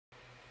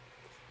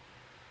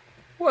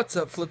What's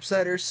up,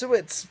 Flipsider? So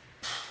it's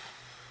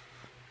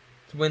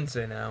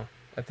Wednesday now.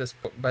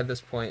 By this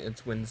point,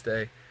 it's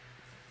Wednesday,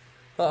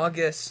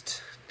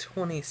 August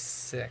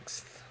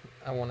 26th.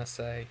 I want to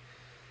say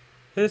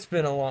it's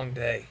been a long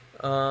day.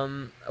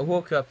 I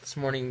woke up this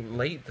morning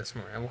late. This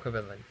morning, I woke up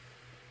at like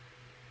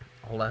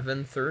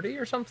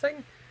 11:30 or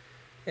something,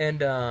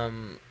 and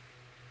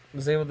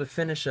was able to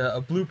finish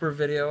a blooper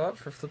video up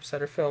for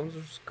Flipsider Films,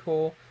 which was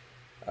cool.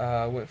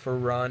 Went for a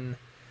run.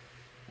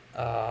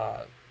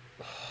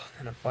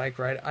 And a bike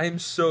ride. I am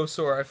so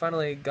sore. I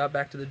finally got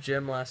back to the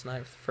gym last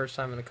night for the first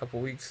time in a couple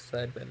weeks because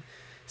I'd been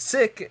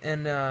sick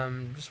and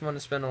just wanted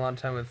to spend a lot of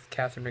time with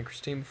Catherine and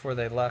Christine before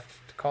they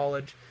left to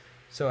college.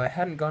 So I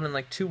hadn't gone in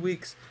like 2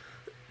 weeks.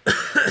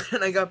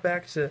 And I got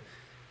back to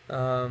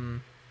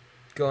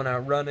going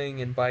out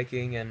running and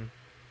biking and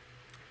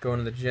going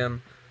to the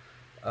gym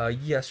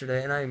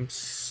yesterday. And I'm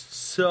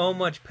so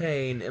much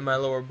pain in my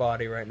lower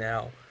body right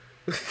now.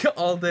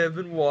 All day I've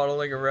been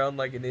waddling around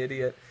like an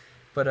idiot.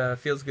 But it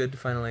feels good to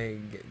finally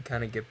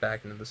kind of get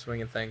back into the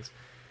swing of things.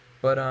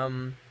 But I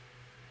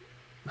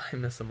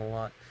miss them a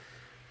lot.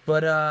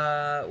 But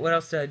what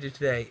else did I do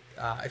today?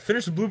 I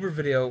finished the blooper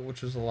video,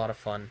 which was a lot of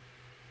fun.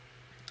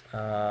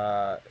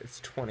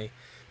 It's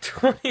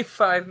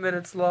 25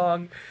 minutes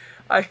long.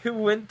 I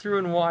went through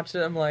and watched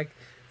it. I'm like,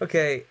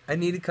 okay, I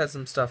need to cut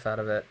some stuff out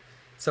of it.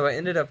 So I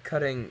ended up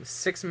cutting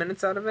 6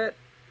 minutes out of it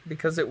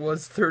because it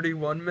was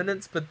 31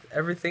 minutes. But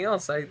everything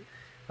else I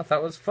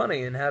thought was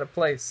funny and had a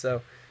place.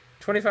 So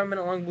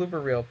 25-minute long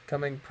blooper reel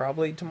coming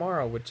probably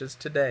tomorrow, which is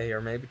today,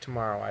 or maybe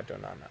tomorrow, I do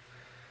not know.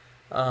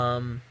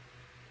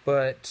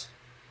 But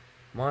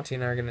Monty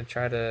and I are gonna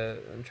try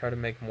to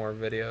make more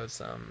videos.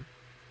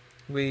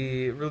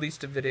 We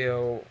released a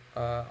video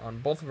on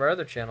both of our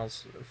other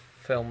channels,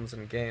 films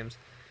and games,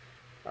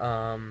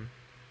 talking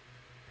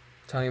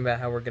about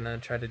how we're gonna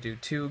try to do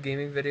 2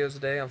 gaming videos a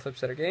day on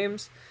Flipsider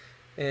Games,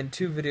 and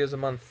 2 videos a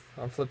month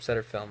on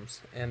Flipsider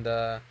Films. And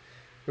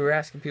we were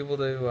asking people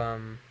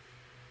to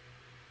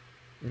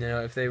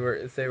if they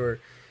were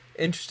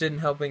interested in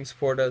helping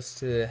support us,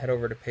 to head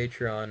over to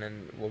Patreon,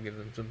 and we'll give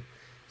them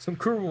some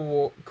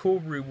cool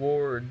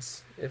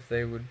rewards if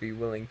they would be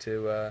willing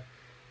to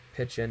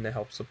pitch in to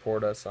help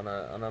support us on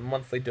a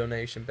monthly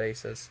donation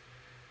basis.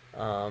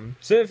 So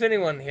if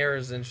anyone here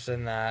is interested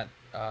in that,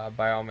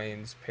 by all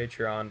means,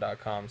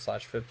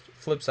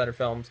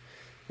 patreon.com/flipsiderfilms.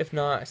 If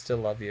not, I still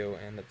love you,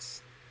 and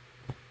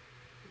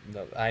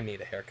I need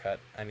a haircut.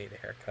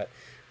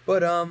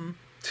 But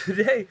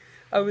today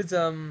I was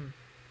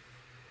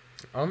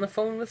on the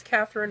phone with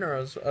Catherine, or I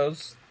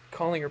was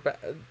calling her back.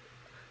 I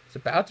was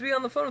about to be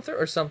on the phone with her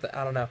or something.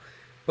 I don't know.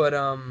 But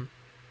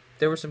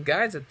there were some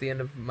guys at the end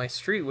of my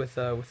street with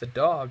a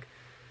dog,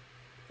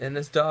 and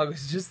this dog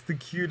was just the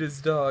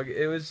cutest dog.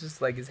 It was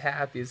just like as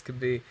happy as could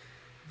be,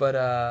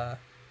 but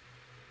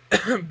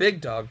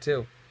big dog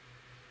too.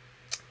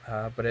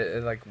 But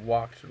it like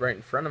walked right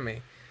in front of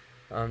me.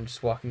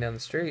 Just walking down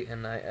the street,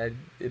 and I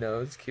it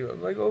was cute.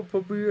 I'm like, oh,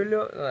 puppy,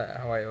 hello,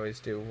 how I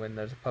always do when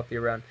there's a puppy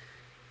around.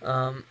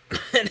 And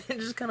it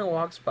just kind of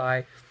walks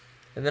by,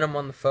 and then I'm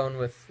on the phone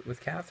with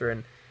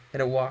Catherine,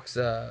 and it walks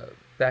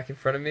back in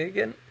front of me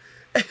again,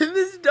 and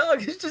this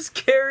dog is just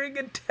carrying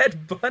a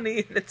dead bunny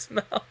in its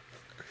mouth.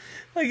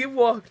 Like, it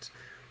walked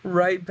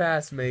right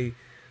past me,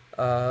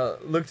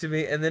 looked at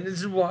me, and then it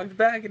just walked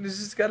back, and it's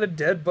just got a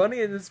dead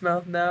bunny in its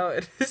mouth now.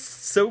 It is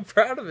so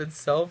proud of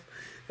itself.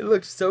 It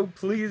looked so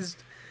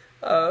pleased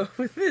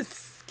with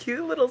its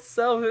cute little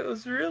self. It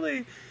was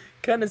really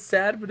kind of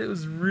sad, but it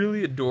was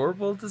really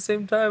adorable at the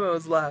same time. I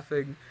was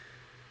laughing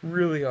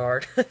really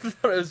hard. I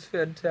thought it was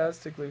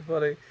fantastically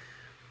funny.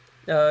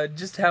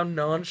 Just how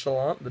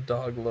nonchalant the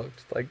dog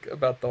looked, like,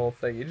 about the whole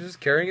thing. He was just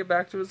carrying it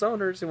back to his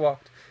owners. He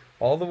walked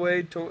all the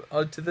way to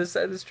this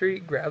side of the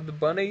street, grabbed the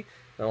bunny,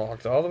 and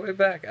walked all the way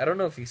back. I don't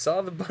know if he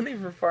saw the bunny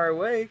from far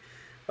away,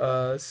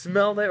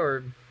 smelled it,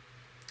 or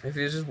if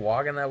he was just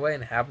walking that way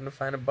and happened to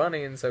find a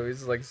bunny, and so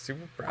he's like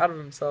super proud of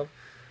himself.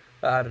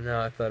 I don't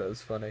know. I thought it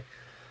was funny.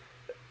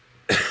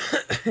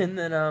 And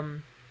then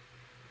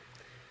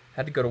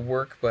had to go to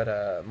work,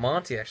 but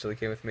Monty actually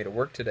came with me to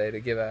work today to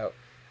give out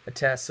a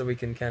test so we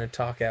can kind of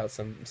talk out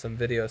some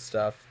video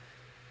stuff.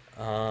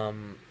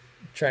 Trying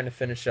to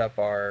finish up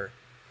our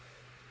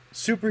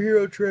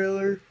superhero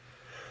trailer,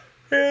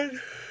 and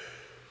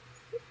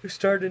we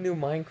started a new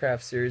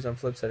Minecraft series on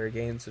Flipsider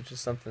Games, which is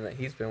something that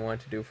he's been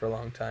wanting to do for a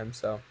long time.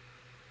 So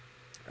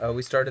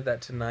we started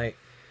that tonight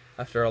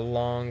after a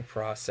long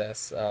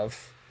process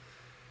of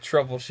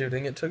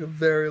troubleshooting. It took a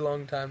very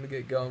long time to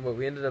get going, but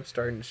we ended up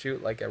starting to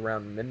shoot like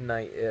around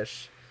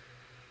midnight-ish.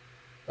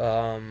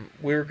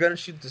 We were going to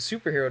shoot the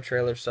superhero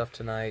trailer stuff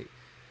tonight,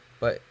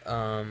 but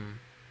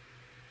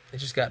it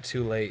just got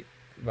too late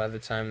by the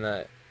time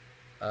that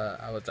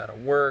I was out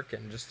of work,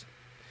 and just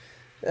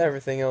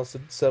everything else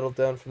had settled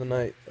down for the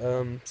night.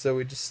 So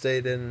we just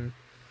stayed in and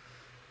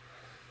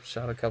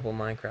shot a couple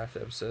Minecraft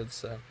episodes,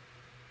 so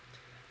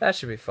that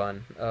should be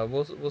fun.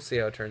 We'll see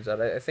how it turns out.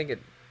 I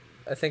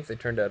think they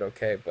turned out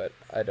okay, but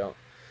I don't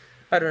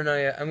know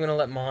yet. I'm gonna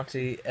let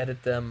Monty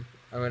edit them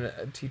I'm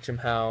gonna teach him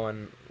how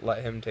and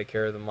let him take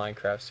care of the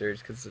Minecraft series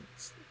because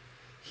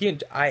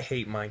I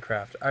hate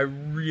Minecraft. I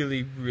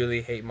really,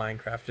 really hate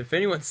Minecraft. If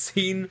anyone's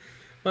seen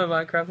my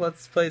Minecraft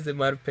Let's Plays, they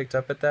might have picked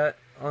up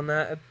on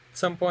that at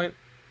some point.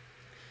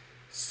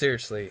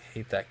 Seriously,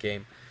 hate that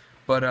game.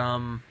 But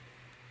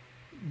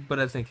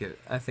I think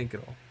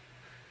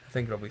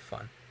it'll be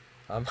fun.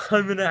 I'm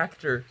an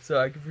actor, so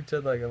I can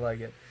pretend like I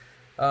like it.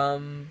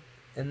 And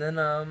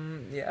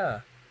then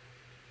yeah,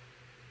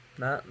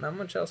 not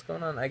much else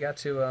going on. I got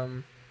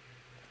to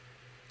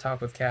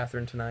talk with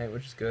Catherine tonight,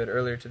 which is good.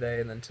 Earlier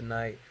today, and then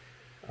tonight,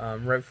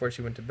 right before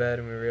she went to bed,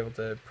 and we were able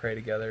to pray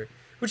together,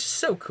 which is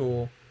so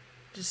cool.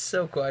 Just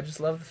so cool. I just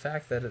love the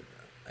fact that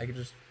I could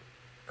just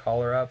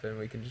call her up and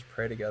we can just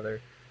pray together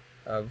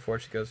before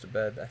she goes to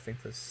bed. I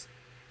think this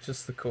is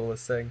just the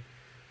coolest thing.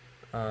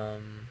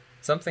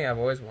 Something I've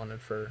always wanted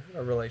for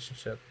a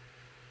relationship.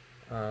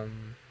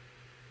 And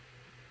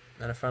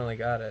I finally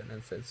got it,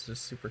 and it's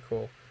just super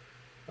cool.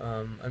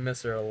 I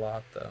miss her a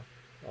lot, though.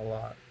 A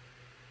lot.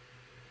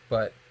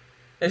 But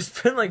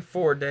it's been like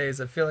 4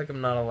 days. I feel like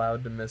I'm not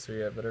allowed to miss her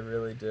yet, but I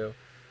really do.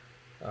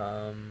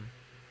 But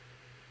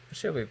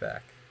she'll be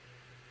back.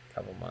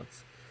 Couple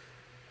months.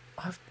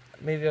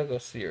 Maybe I'll go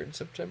see her in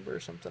September or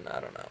something. I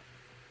don't know.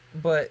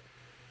 But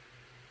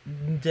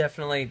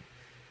definitely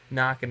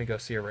not going to go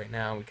see her right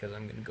now because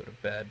I'm going to go to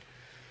bed.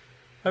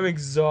 I'm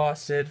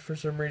exhausted for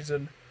some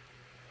reason.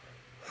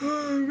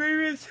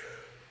 Maybe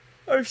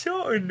I'm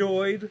so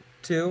annoyed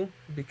too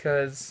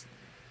because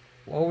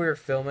while we were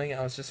filming,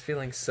 I was just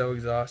feeling so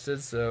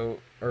exhausted.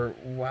 Or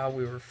while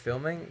we were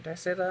filming, did I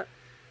say that?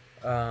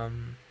 I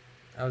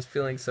was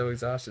feeling so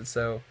exhausted,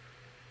 so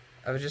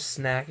I was just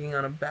snacking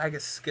on a bag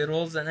of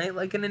Skittles and ate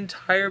like an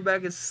entire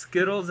bag of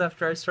Skittles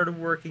after I started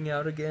working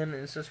out again,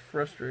 and it's just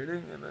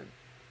frustrating, and I'm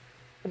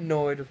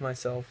annoyed with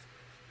myself.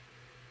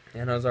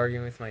 And I was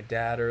arguing with my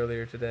dad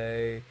earlier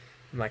today.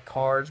 My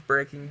car's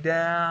breaking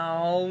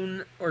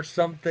down or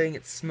something.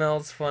 It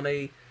smells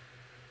funny.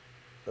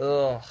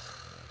 Ugh.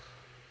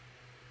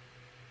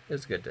 It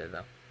was a good day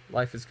though.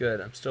 Life is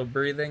good. I'm still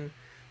breathing,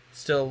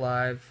 still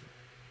alive.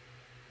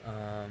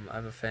 I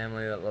have a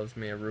family that loves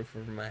me, a roof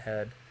over my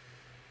head,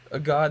 a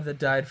God that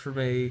died for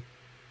me.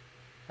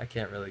 I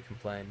can't really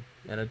complain.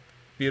 And a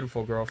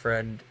beautiful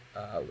girlfriend,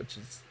 which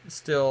is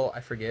still,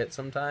 I forget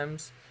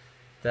sometimes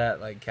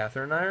that like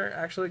Catherine and I are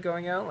actually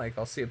going out. Like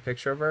I'll see a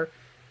picture of her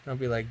and I'll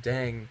be like,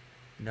 dang,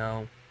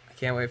 no, I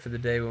can't wait for the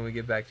day when we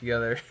get back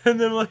together. And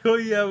then I'm like, oh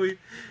yeah, we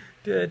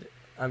did.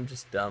 I'm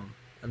just dumb.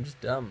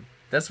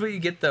 That's what you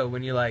get though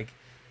when you like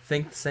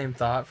think the same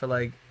thought for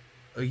like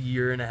a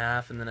year and a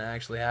half and then it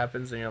actually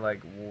happens and you're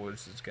like, whoa,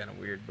 this is kind of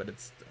weird, but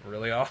it's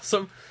really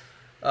awesome.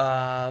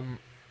 And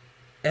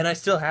I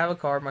still have a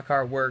car. My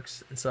car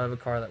works, and so I have a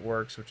car that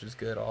works, which is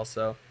good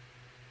also.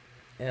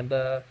 And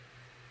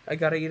I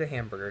got to eat a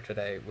hamburger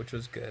today, which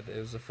was good. It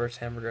was the first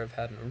hamburger I've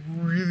had in a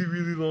really,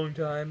 really long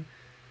time.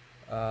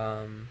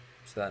 So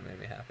that made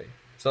me happy.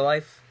 So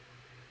life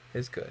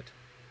is good.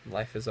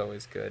 Life is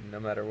always good, no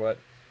matter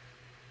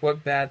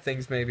what bad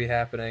things may be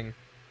happening.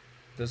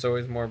 There's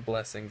always more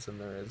blessings than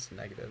there is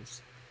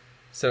negatives.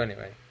 So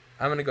anyway,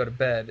 I'm going to go to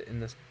bed in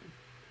this,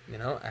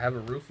 I have a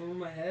roof over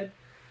my head.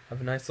 I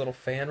have a nice little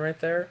fan right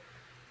there,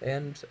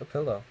 and a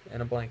pillow,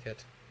 and a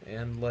blanket,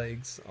 and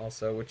legs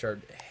also, which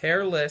are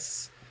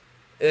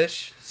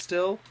hairless-ish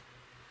still,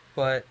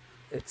 but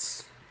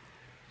it's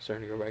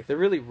starting to go back. They're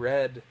really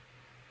red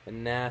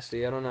and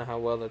nasty. I don't know how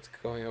well that's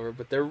going over,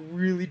 but they're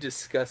really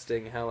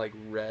disgusting how, like,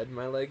 red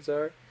my legs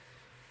are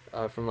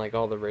from, like,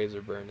 all the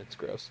razor burn. It's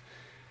gross.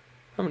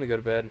 I'm gonna go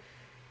to bed.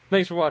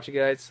 Thanks for watching,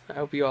 guys. I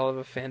hope you all have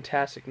a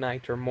fantastic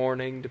night or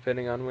morning,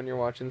 depending on when you're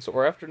watching this,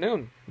 or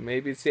afternoon.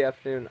 Maybe it's the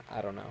afternoon.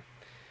 I don't know.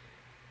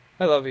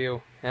 I love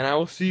you, and I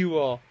will see you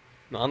all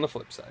on the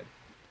flip side.